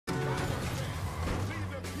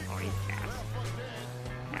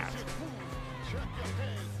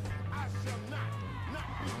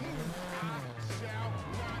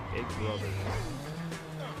brother.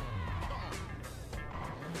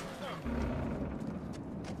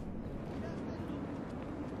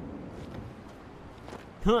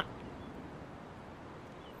 Huh.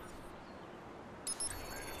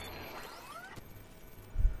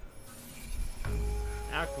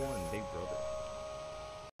 Act 1, Big Brother.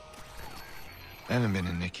 I haven't been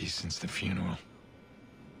in Nikki's since the funeral.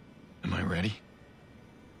 Am I ready?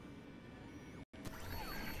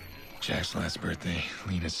 Jack's last birthday,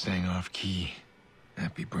 Lena sang off key.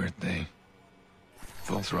 Happy birthday.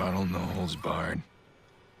 Full throttle, no holds barred.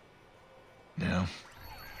 Now,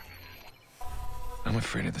 I'm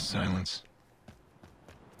afraid of the silence.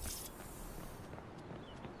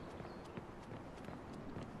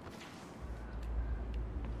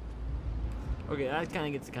 Okay, that kind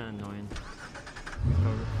of gets kind of annoying.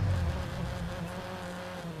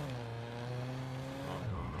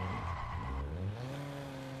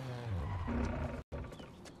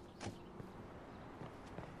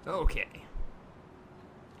 Okay.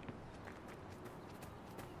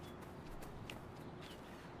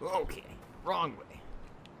 Okay, wrong way.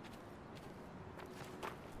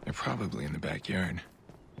 They're probably in the backyard.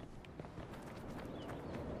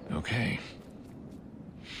 Okay.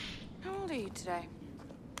 How old are you today?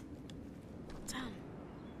 10.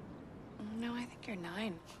 No, I think you're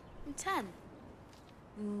 9. I'm 10.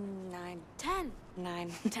 9. 10.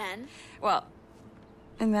 9. 10. Well,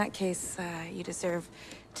 in that case, you deserve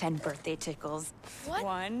 10 birthday tickles. What?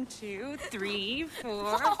 1, 2, 3,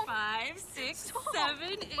 4, 5, 6, 7,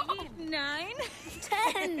 8, 9.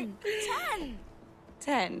 10. 10.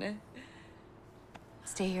 10.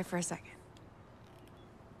 Stay here for a second.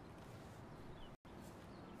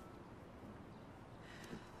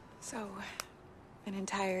 So, an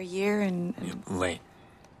entire year and... You're late.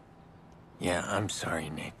 Yeah, I'm sorry,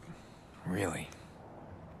 Nick. Really.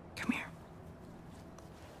 Come here.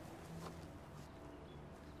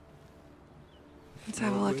 Let's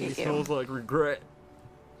have a look at you. Smells like regret.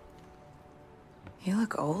 You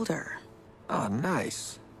look older. Oh,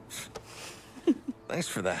 nice. Thanks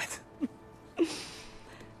for that. It's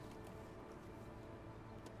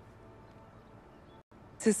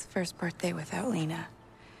his first birthday without Lena.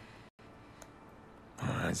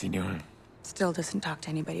 How's he doing? Still doesn't talk to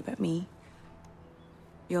anybody but me.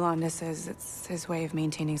 Yolanda says it's his way of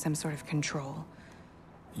maintaining some sort of control.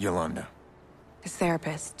 Yolanda. His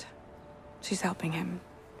therapist. She's helping him.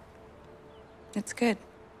 It's good.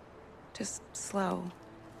 Just slow.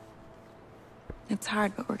 It's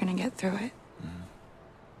hard, but we're gonna get through it.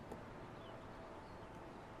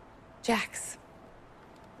 Jax.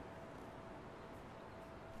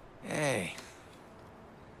 Hey.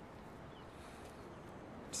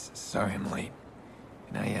 Sorry I'm late.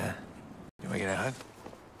 Can I get a hug?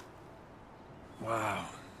 Wow.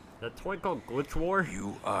 That toy called Glitch War?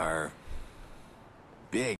 You are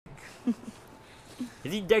big.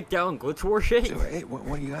 Is he decked out in Glitch War shit? So, hey,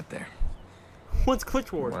 what do you got there? What's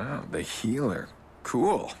Glitch War? Wow, the healer.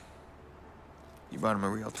 Cool. You bought him a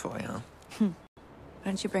real toy, huh? Why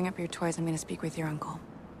don't you bring up your toys? I'm gonna speak with your uncle.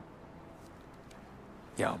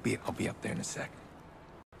 Yeah, I'll be up there in a sec.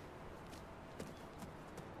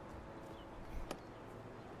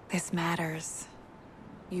 This matters.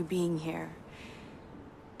 You being here.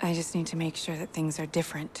 I just need to make sure that things are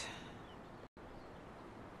different.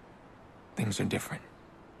 Things are different.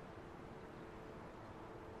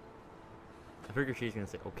 I figure she's gonna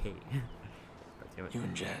say okay. God damn it. You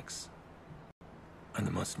and Jax are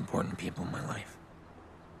the most important people in my life.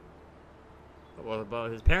 But what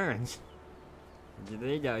about his parents? What did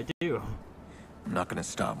they die too? I'm not gonna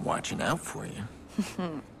stop watching out for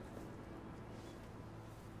you.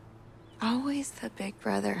 Always the big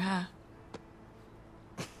brother, huh?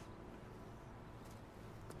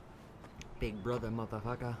 Big brother,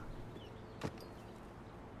 motherfucker. I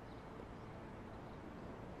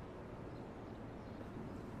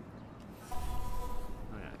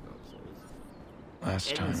gotta go upstairs.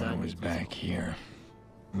 Last time I was back here,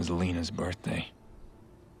 it was Lena's birthday.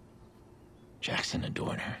 Jackson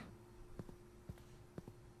adored her.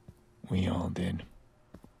 We all did.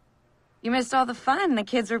 You missed all the fun. The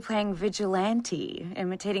kids were playing vigilante,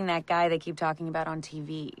 imitating that guy they keep talking about on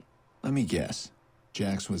TV. Let me guess.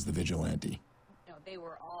 Jax was the vigilante. No, they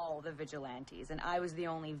were all the vigilantes, and I was the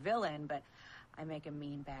only villain, but I make a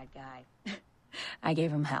mean bad guy. I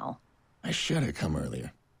gave him hell. I should have come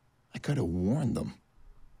earlier. I could have warned them.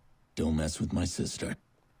 Don't mess with my sister.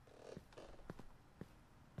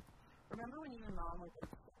 Remember when you and Mom were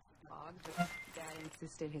dog, but Dad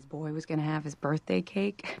insisted his boy was gonna have his birthday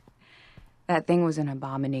cake? That thing was an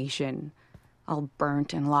abomination. All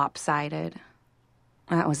burnt and lopsided.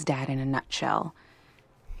 That was Dad in a nutshell.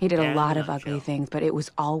 He did a And lot the of ugly nutshell. things, but it was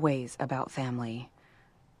always about family.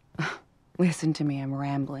 Listen to me, I'm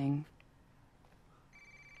rambling.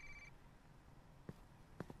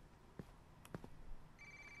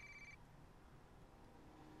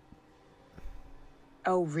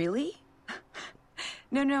 Oh, really?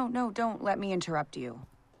 No, don't let me interrupt you.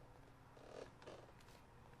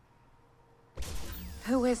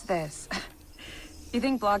 Who is this? You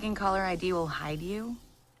think blogging caller ID will hide you?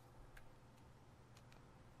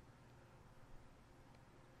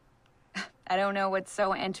 I don't know what's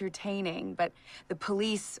so entertaining, but the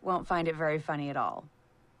police won't find it very funny at all.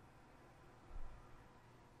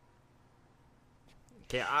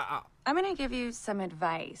 Okay, I'm gonna give you some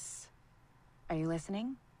advice. Are you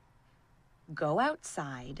listening? Go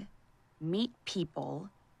outside, meet people,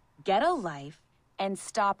 get a life, and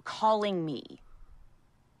stop calling me.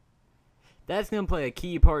 that's gonna play a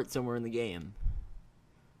key part somewhere in the game.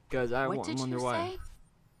 Because I What did wonder you why. say?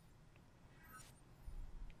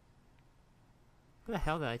 Who the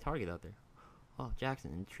hell did I target out there? Oh,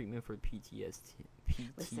 Jackson, treatment for PTSD.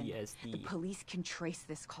 Listen, the police can trace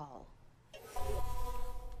this call. Yep.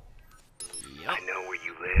 I know where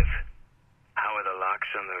you live. How are the locks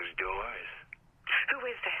on those doors? Who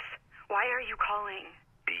is this? Why are you calling?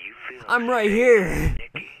 Do you feel I'm right safe, here.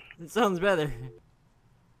 Nikki? It sounds better.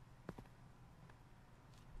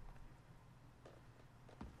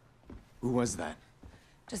 Who was that?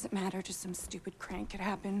 Doesn't matter, just some stupid crank. It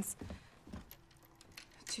happens.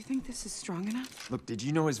 Do you think this is strong enough? Look, did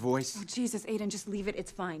you know his voice? Oh, Jesus, Aiden, just leave it.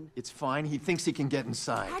 It's fine. It's fine. He thinks he can get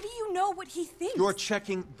inside. How do you know what he thinks? You're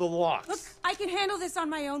checking the locks. Look, I can handle this on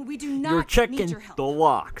my own. We do not You're need checking your help. the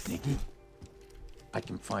locks. I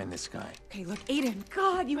can find this guy. Okay, look, Aiden,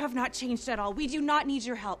 God, you have not changed at all. We do not need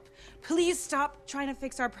your help. Please stop trying to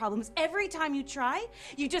fix our problems. Every time you try,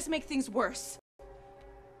 you just make things worse.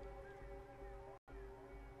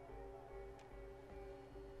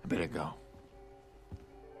 I better go.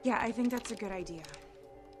 Yeah, I think that's a good idea.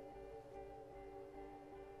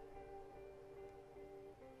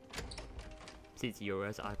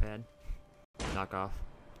 CTOS iPad. Knockoff.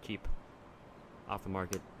 Cheap. Off the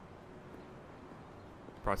market.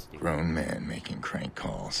 Prostitute. Grown man making crank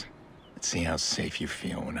calls. Let's see how safe you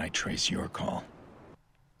feel when I trace your call.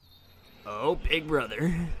 Oh, big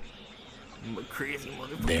brother. Crazy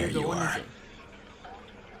motherfucker. There you going are. insane.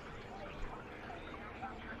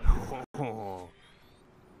 Oh.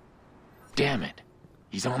 Damn it.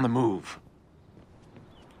 He's on the move.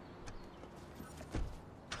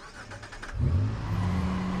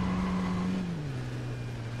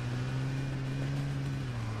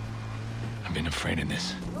 I've been afraid of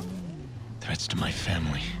this. Threats to my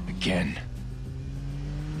family. Again.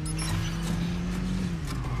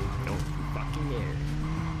 Don't you fucking dare.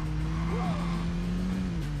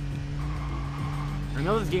 I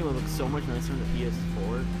know this game would look so much nicer on the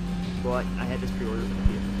PS4, but I had this pre-order for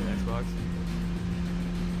the Xbox.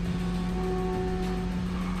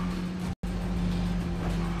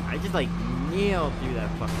 I just like nailed through that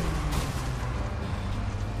fucker.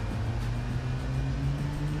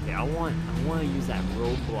 Okay, I want to use that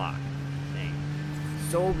roadblock thing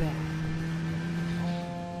so bad.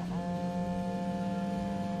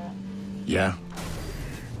 Yeah?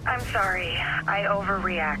 I'm sorry. I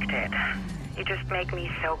overreacted. You just make me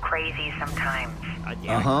so crazy sometimes. God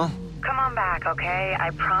damn it. Uh-huh. Come on back, okay? I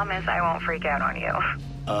promise I won't freak out on you.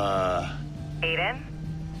 Aiden?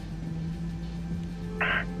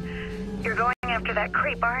 You're going after that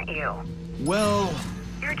creep, aren't you? Well,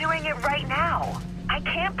 You're doing it right now. I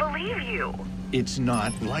can't believe you. it's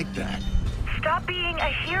not like that. Stop being a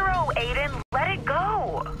hero, Aiden. Let it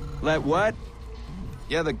go. Let what?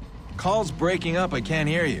 Yeah, the call's breaking up. I can't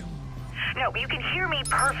hear you. No, you can hear me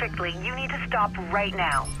perfectly. You need to stop right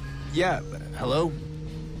now. Yeah, hello?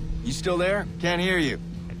 You still there? Can't hear you.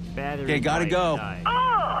 Battery Okay, gotta might go. die.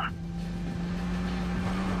 Ugh!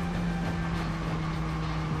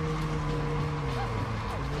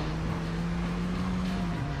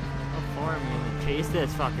 How far am I gonna chase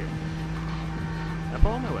this fucker? I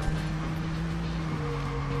pull my weapon.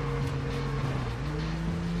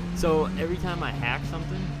 So every time I hack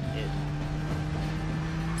something, it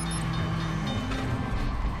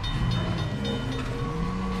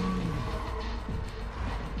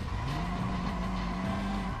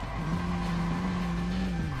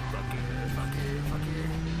fucker.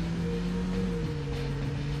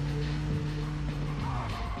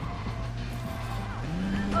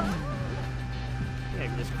 Yeah,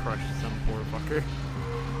 I just crushed some poor fucker.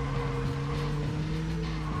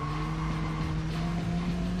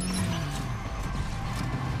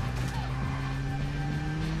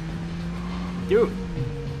 Dude!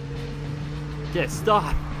 Just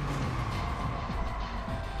stop!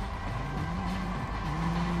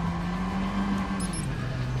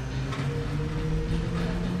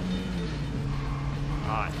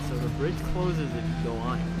 bridge closes if you go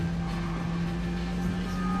on it.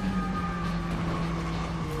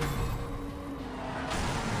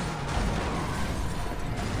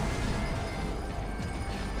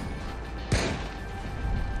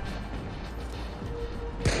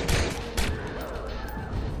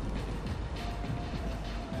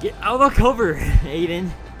 Get out of the cover, Aiden.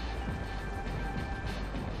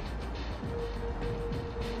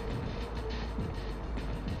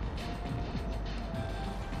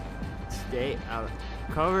 Stay out of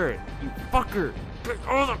cover, you fucker. Get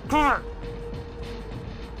out of the cover.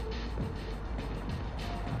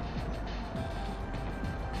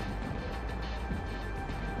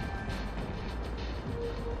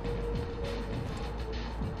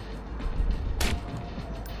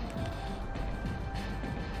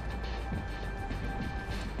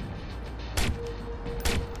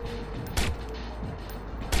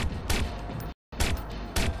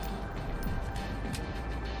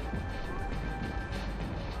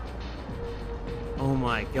 Oh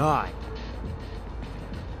my god.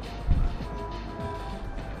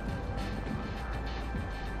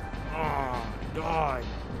 Oh god.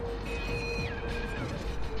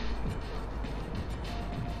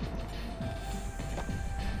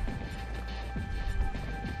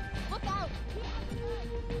 Look out!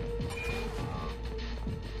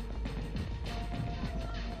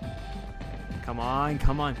 Come on,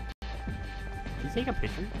 come on. Can you take a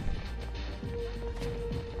picture?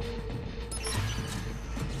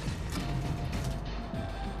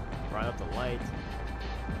 Right up the lights.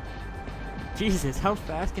 Jesus, how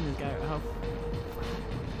fast can this guy? How?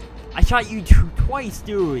 I shot you twice,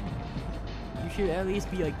 dude. You should at least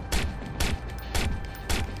be like.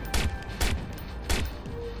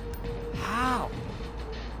 How?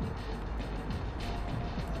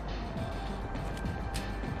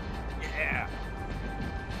 Yeah.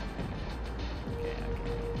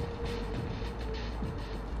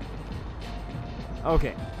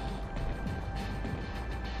 Okay.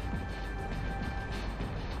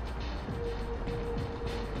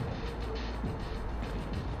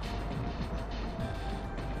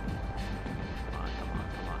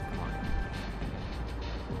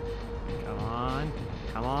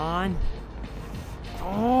 Come on.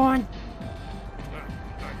 Come on.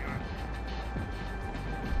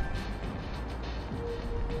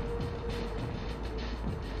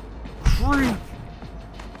 Creep.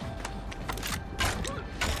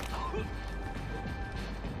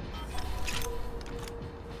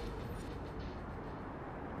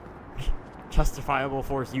 Justifiable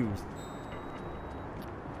force used.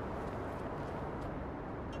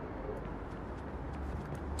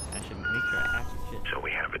 So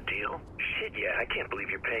we have a deal? Shit, yeah, I can't believe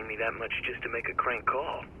you're paying me that much just to make a crank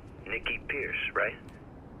call. Nikki Pierce, right?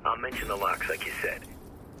 I'll mention the locks like you said.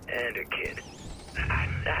 And her kid.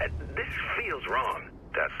 This feels wrong.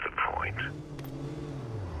 That's the point.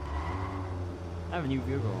 I have a new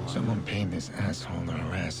vehicle. Someone paid this asshole to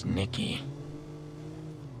harass Nikki.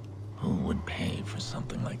 Who would pay for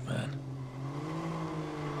something like that?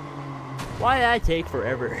 Why did that take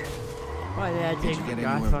forever? Why did that take Did you get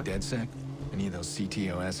forever? anywhere with DedSec? Any of those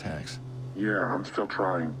CTOS hacks? Yeah, I'm still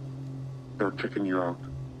trying. They're kicking you out.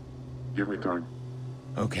 Give me time.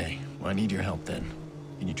 Okay, well, I need your help then.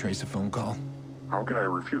 Can you trace a phone call? How can I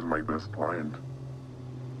refuse my best client?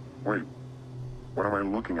 Wait, what am I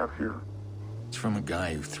looking at here? It's from a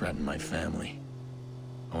guy who threatened my family.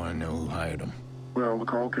 I want to know who hired him. Well, the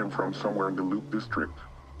call came from somewhere in the Loop District.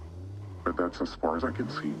 But that's as far as I can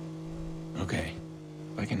see. Okay,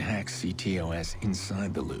 if I can hack CTOS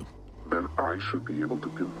inside the Loop. Then I should be able to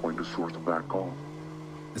pinpoint the source of that call.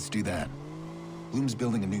 Let's do that. Bloom's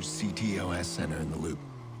building a new CTOS center in the Loop.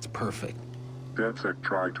 It's perfect. DedSec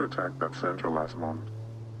tried to attack that center last month.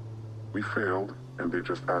 We failed, and they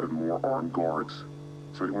just added more armed guards.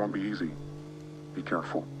 So it won't be easy. Be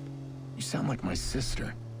careful. You sound like my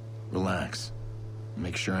sister. Relax.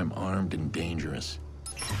 Make sure I'm armed and dangerous.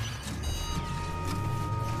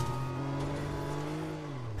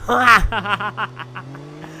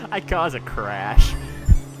 I cause a crash.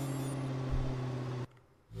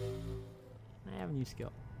 I have a new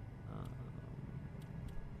skill.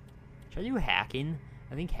 Should I do hacking?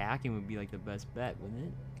 I think hacking would be like the best bet, wouldn't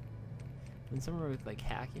it? When somewhere with like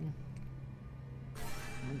hacking,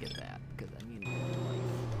 I'm gonna get that because I mean,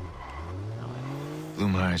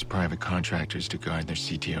 Bloom hires private contractors to guard their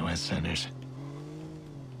CTOS centers.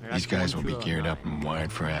 These guys will be geared up and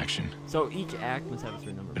wired for action. So each act must have a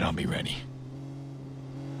certain number. But I'll be ready.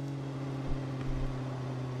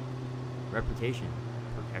 Reputation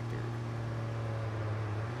protector.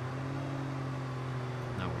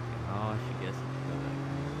 Not working. Oh, she guessed.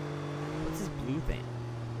 What's this blue thing?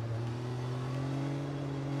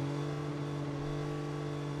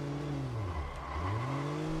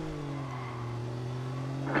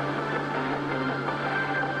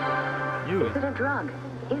 confused. Is it a drug?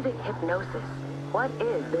 Is it hypnosis? What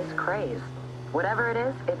is this craze? Whatever it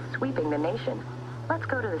is, it's sweeping the nation. Let's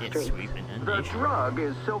go to the streets. Sweeping the nation. drug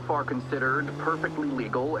is so far considered perfectly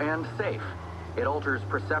legal and safe. It alters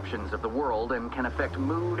perceptions of the world and can affect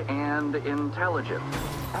mood and intelligence.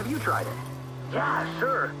 Have you tried it? Yeah,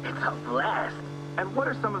 sure. It's a blast. And what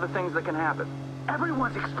are some of the things that can happen?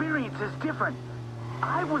 Everyone's experience is different.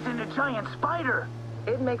 I was in a giant spider.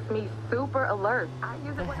 It makes me super alert. I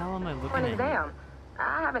use The it hell am I for looking an at? exam.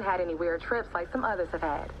 I haven't had any weird trips like some others have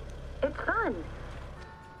had. It's fun.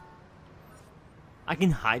 I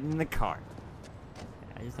can hide in the car.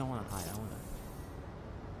 I just don't want to hide. I want to.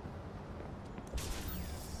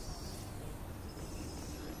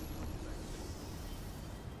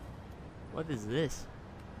 What is this?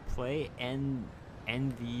 Play NVZN.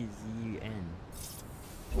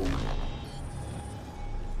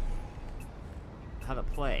 How to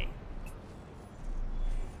play.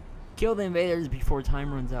 Kill the invaders before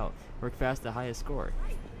time runs out. Work fast, the highest score.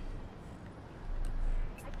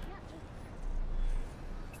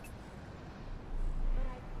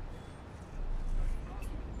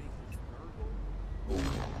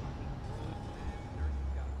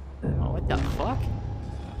 Oh, what the fuck?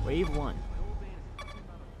 Wave 1.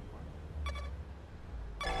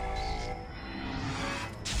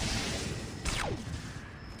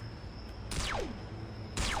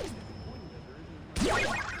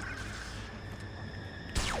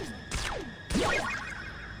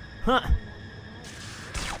 Huh.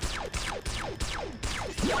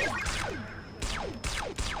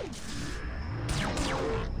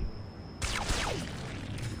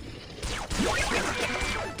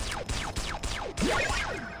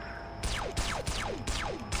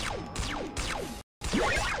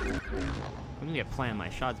 I'm gonna get plan my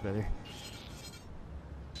shots better.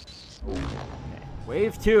 Okay.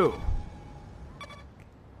 Wave 2.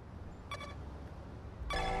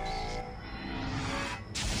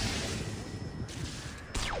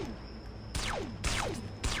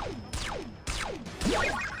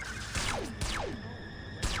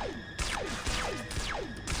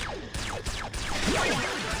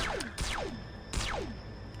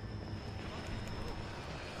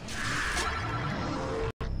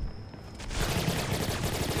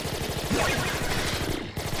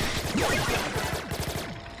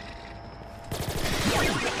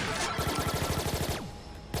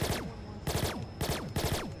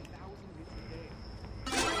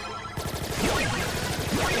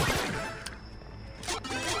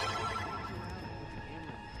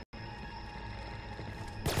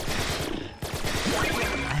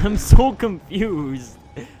 I'm so confused.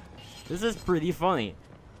 This is pretty funny,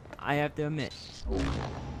 I have to admit.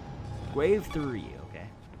 Wave 3, okay.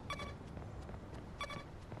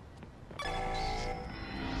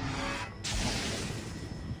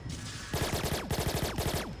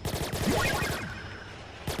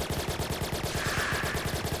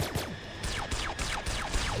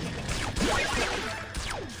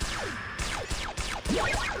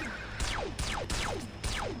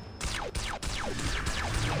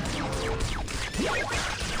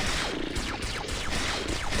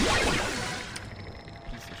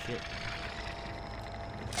 Piece of shit.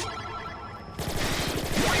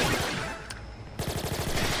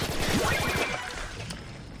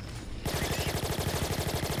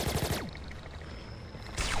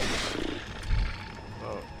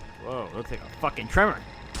 Whoa, whoa, looks like a fucking tremor.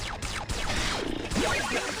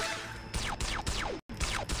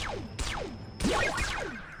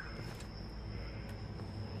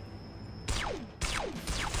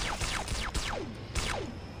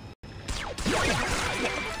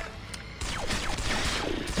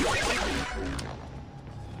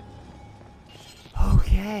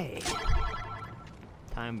 Okay.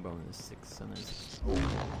 Time bonus 600.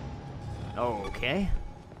 Okay.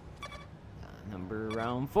 Number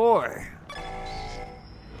round 4.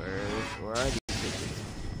 Where are these bitches?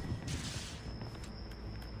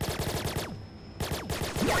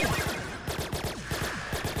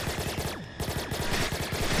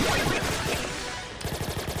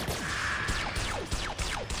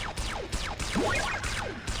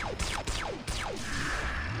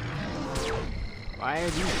 Why are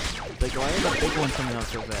these? Like, why are the big ones coming out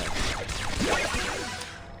so fast?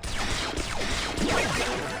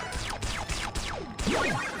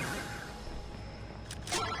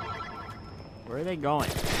 Where are they going?